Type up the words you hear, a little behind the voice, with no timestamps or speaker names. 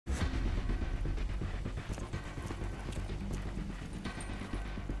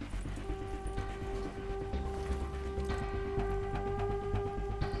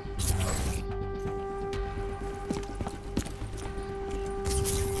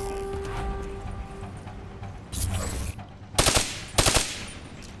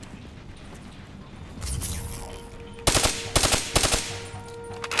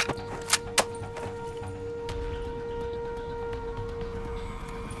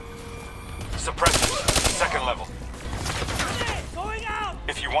Suppressors, second level. Going out!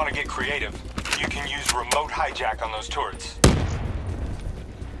 If you want to get creative, you can use remote hijack on those turrets.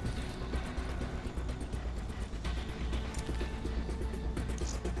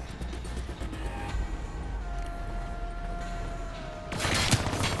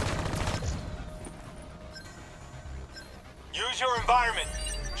 Use your environment.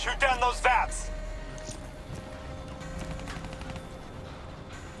 Shoot down those vats.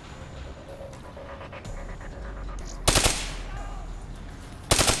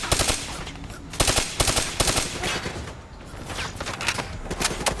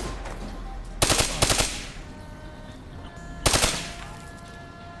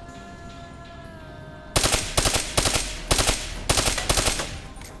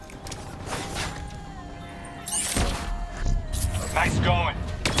 Nice going.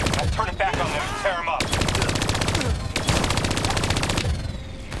 Now turn it back on them and tear them up.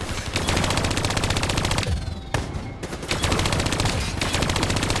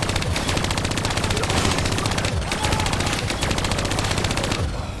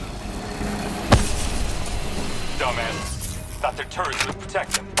 Dumbass. Thought their turrets would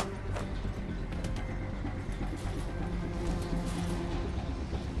protect them.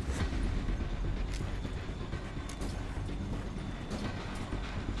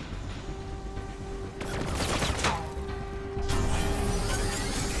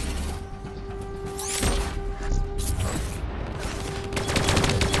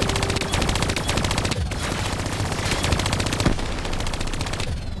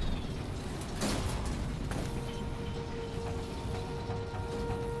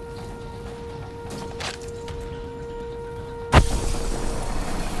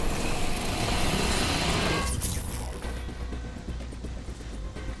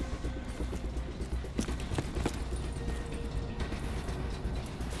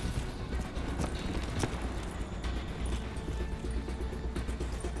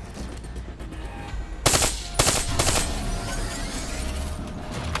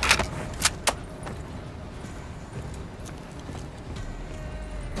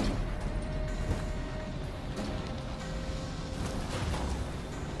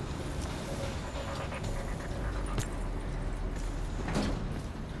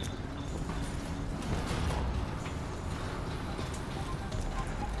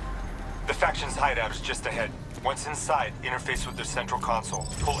 The faction's hideout is just ahead. Once inside, interface with their central console.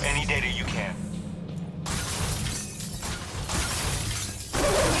 Pull any data you can.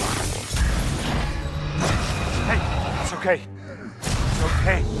 Hey, it's okay. It's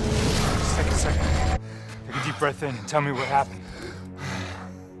okay. Just take a second. Take a deep breath in and tell me what happened.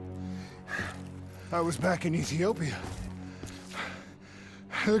 I was back in Ethiopia.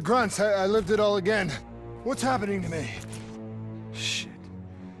 The grunts, I lived it all again. What's happening to me? Shit.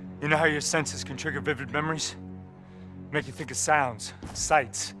 You know how your senses can trigger vivid memories? Make you think of sounds,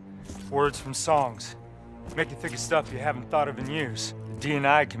 sights, words from songs. Make you think of stuff you haven't thought of in years. The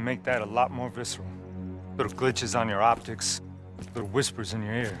DNI can make that a lot more visceral. Little glitches on your optics, little whispers in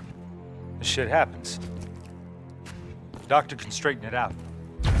your ear. This shit happens. The doctor can straighten it out.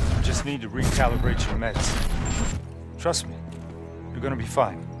 You just need to recalibrate your meds. Trust me, you're gonna be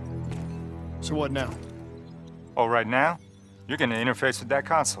fine. So what now? Oh, right now, you're gonna interface with that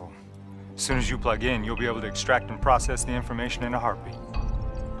console. As soon as you plug in, you'll be able to extract and process the information in a heartbeat.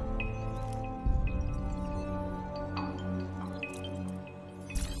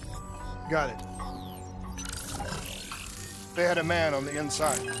 Got it. They had a man on the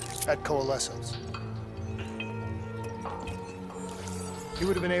inside at Coalescence. He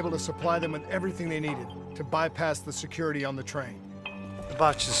would have been able to supply them with everything they needed to bypass the security on the train. The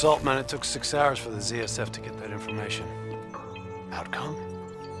botched assault, man, it took 6 hours for the ZSF to get that information. Outcome?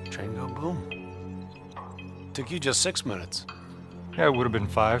 Train go boom. Took you just 6 minutes. Yeah, it would have been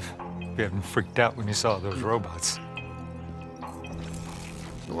 5 if you hadn't freaked out when you saw those robots.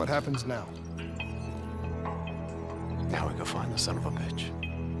 So what happens now? Now we go find the son of a bitch.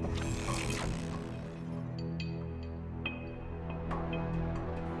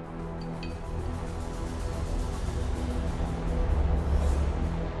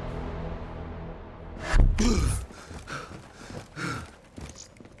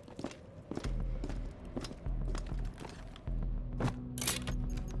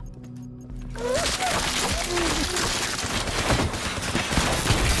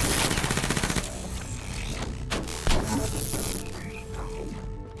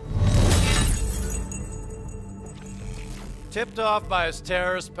 Tipped off by his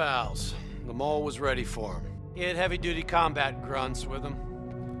terrorist pals. The mole was ready for him. He had heavy-duty combat grunts with him.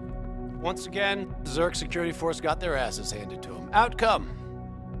 Once again, the Zerg security force got their asses handed to him. Outcome: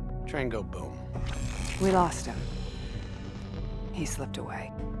 train go boom. We lost him. He slipped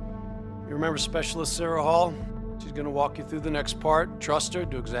away. You remember Specialist Sarah Hall? She's gonna walk you through the next part. Trust her,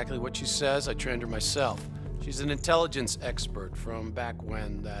 do exactly what she says. I trained her myself. She's an intelligence expert from back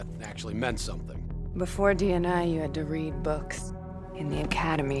when that actually meant something. Before DNA, you had to read books. In the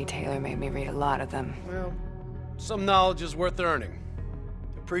academy, Taylor made me read a lot of them. Well, some knowledge is worth earning.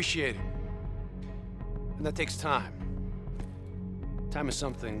 Appreciating. And that takes time. Time is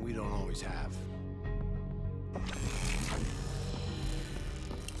something we don't always have.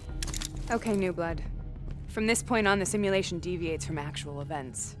 Okay, New Blood. From this point on, the simulation deviates from actual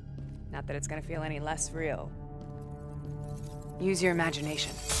events. Not that it's gonna feel any less real. Use your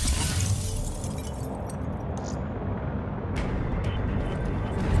imagination.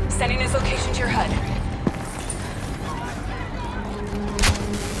 Sending his location to your HUD.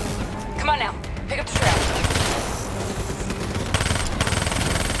 Come on now, pick up the trail.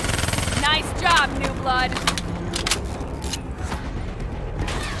 Nice job, New Blood.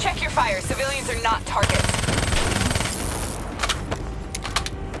 Check your fire. Civilians are not targets.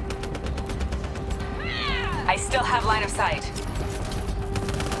 I still have line of sight.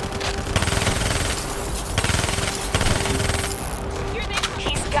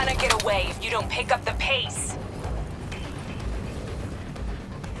 He's gonna get away if you don't pick up the pace.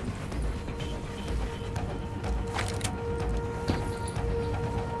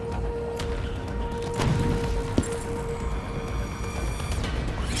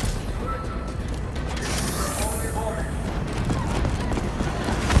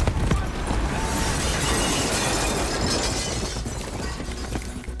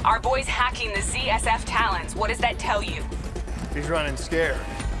 Our boy's hacking the ZSF Talons. What does that tell you? He's running scared,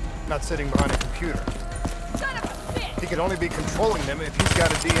 not sitting behind a computer. Son of a bitch! He could only be controlling them if he's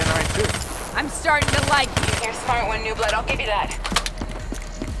got a DNI too. I'm starting to like you. You're a smart one, New Blood. I'll give you that.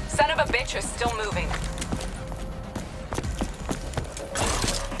 Son of a bitch is still moving.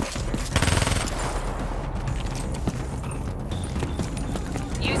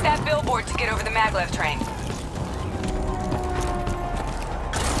 Use that billboard to get over the maglev train.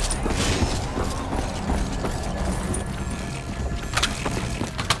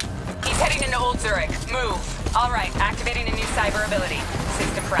 He's heading into Old Zurich. Move. All right, activating a new cyber ability.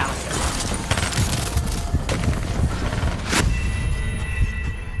 System paralysis.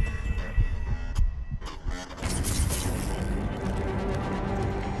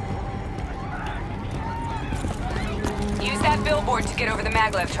 Use that billboard to get over the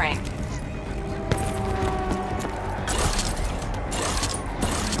maglev train.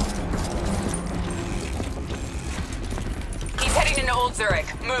 He's heading into Old Zurich.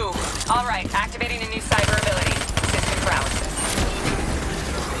 Move. All right, activating a new cyber ability. System paralysis.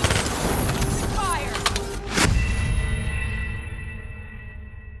 Fire!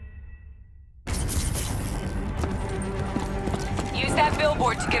 Use that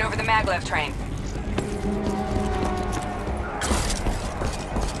billboard to get over the maglev train.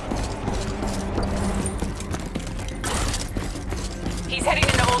 He's heading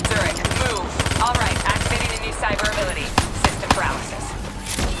into Old Zurich. Move. All right, activating a new cyber ability. System paralysis.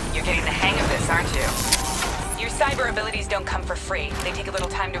 You're getting the hang of this, aren't you? Your cyber abilities don't come for free. They take a little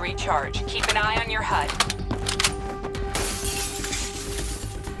time to recharge. Keep an eye on your HUD.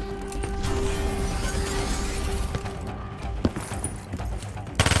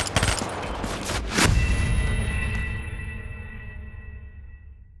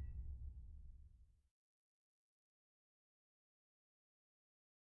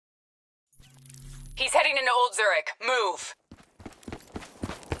 He's heading into Old Zurich. Move.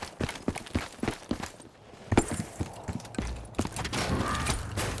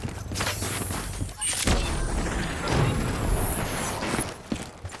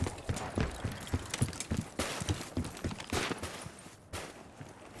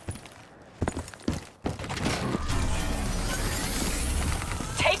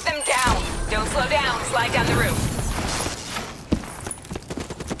 Take them down. Don't slow down. Slide down the roof.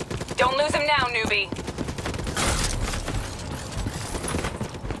 Don't lose him now, newbie.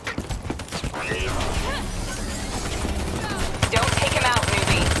 Don't take him out,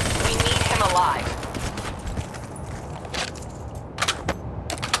 newbie. We need him alive.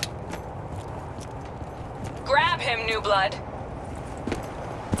 Grab him, New Blood.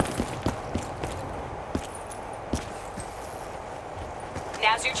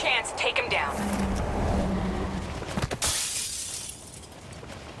 Now's your chance. Take him down.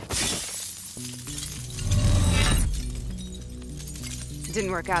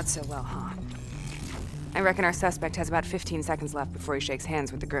 Didn't work out so well, huh? I reckon our suspect has about 15 seconds left before he shakes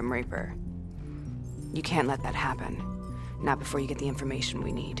hands with the Grim Reaper. You can't let that happen. Not before you get the information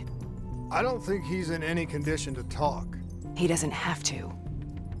we need. I don't think he's in any condition to talk. He doesn't have to.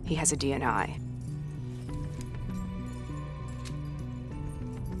 He has a DNI.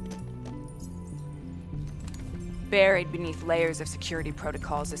 Buried beneath layers of security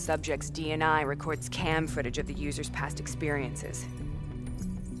protocols, the subject's DNI records cam footage of the user's past experiences.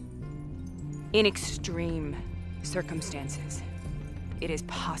 In extreme circumstances, it is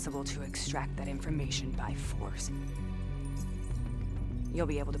possible to extract that information by force. You'll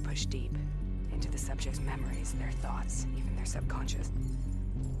be able to push deep into the subject's memories, their thoughts, even their subconscious.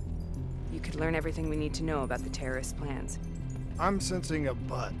 You could learn everything we need to know about the terrorist plans. I'm sensing a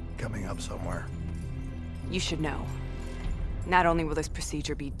butt coming up somewhere. You should know. Not only will this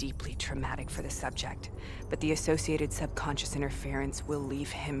procedure be deeply traumatic for the subject, but the associated subconscious interference will leave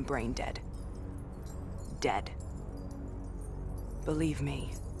him brain dead. Dead. Believe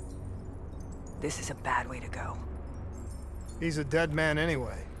me, this is a bad way to go. He's a dead man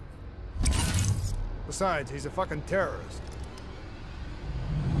anyway. Besides, he's a fucking terrorist.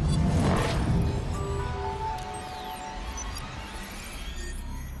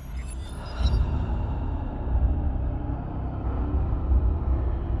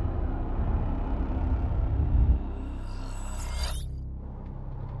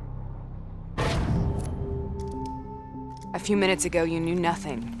 A few minutes ago, you knew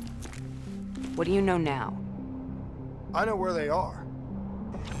nothing. What do you know now? I know where they are.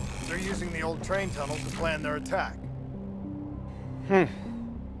 They're using the old train tunnel to plan their attack.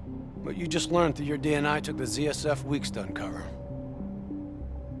 What you just learned through your DNI took the ZSF weeks to uncover.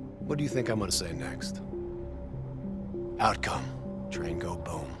 What do you think I'm gonna say next? Outcome. Train go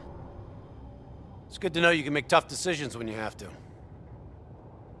boom. It's good to know you can make tough decisions when you have to. I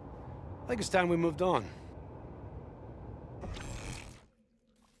think it's time we moved on.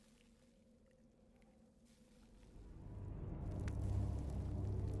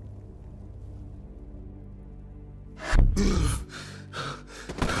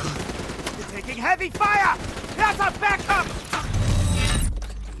 Heavy fire! There's a backup!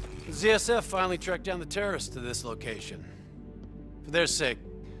 The ZSF finally tracked down the terrorists to this location. For their sake,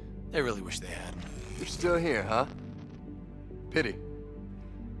 they really wish they had. You're still here, huh? Pity.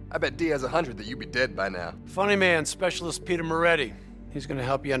 I bet D has 100 that you'd be dead by now. Funny man, Specialist Peter Moretti. He's gonna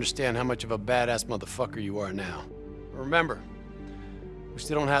help you understand how much of a badass motherfucker you are now. But remember, we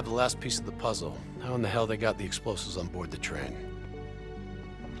still don't have the last piece of the puzzle. How in the hell they got the explosives on board the train?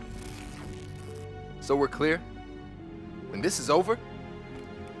 So we're clear? When this is over,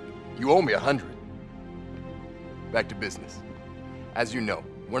 you owe me 100. Back to business. As you know,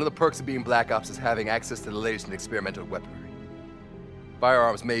 one of the perks of being Black Ops is having access to the latest in experimental weaponry.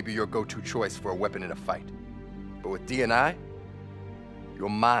 Firearms may be your go-to choice for a weapon in a fight. But with DNI, your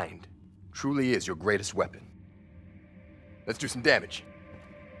mind truly is your greatest weapon. Let's do some damage.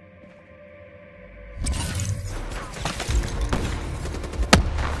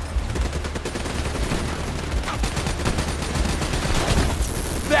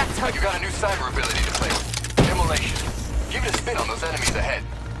 That's how you got a new cyber ability to play with. Immolation. Give it a spin on those enemies ahead.